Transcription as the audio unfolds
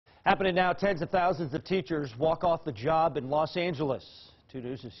Happening now, tens of thousands of teachers walk off the job in Los Angeles. 2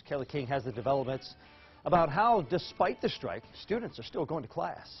 News' Kelly King has the developments about how, despite the strike, students are still going to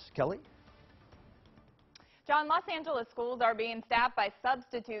class. Kelly? John, Los Angeles schools are being staffed by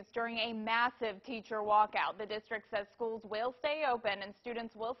substitutes during a massive teacher walkout. The district says schools will stay open and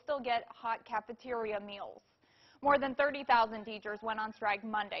students will still get hot cafeteria meals. More than 30,000 teachers went on strike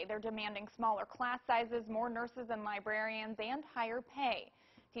Monday. They're demanding smaller class sizes, more nurses and librarians, and higher pay.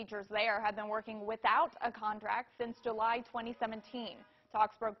 Teachers there have been working without a contract since July 2017.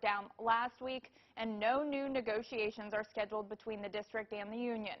 Talks broke down last week, and no new negotiations are scheduled between the district and the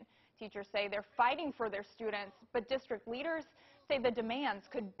union. Teachers say they're fighting for their students, but district leaders say the demands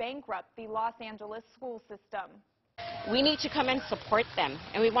could bankrupt the Los Angeles school system. We need to come and support them,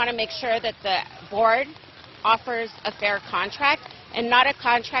 and we want to make sure that the board offers a fair contract and not a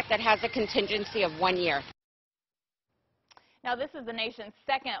contract that has a contingency of 1 year. Now, this is the nation's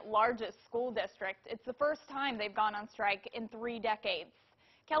second largest school district. It's the first time they've gone on strike in 3 decades.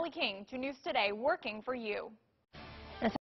 Kelly King, 2 News Today, working for you.